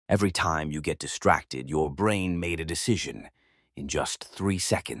Every time you get distracted, your brain made a decision in just 3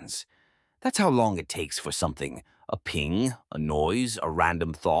 seconds. That's how long it takes for something, a ping, a noise, a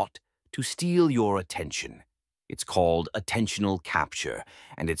random thought, to steal your attention. It's called attentional capture,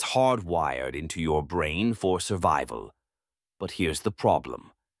 and it's hardwired into your brain for survival. But here's the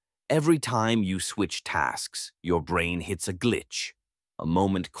problem. Every time you switch tasks, your brain hits a glitch, a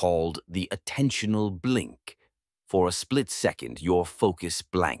moment called the attentional blink. For a split second, your focus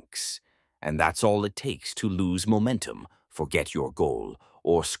blanks, and that's all it takes to lose momentum, forget your goal,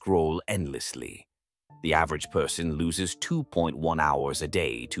 or scroll endlessly. The average person loses 2.1 hours a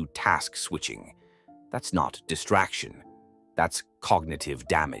day to task switching. That's not distraction. That's cognitive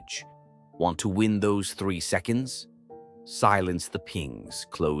damage. Want to win those 3 seconds? Silence the pings,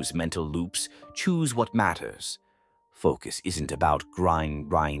 close mental loops, choose what matters. Focus isn't about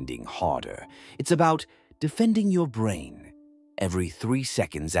grinding harder. It's about defending your brain every 3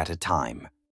 seconds at a time.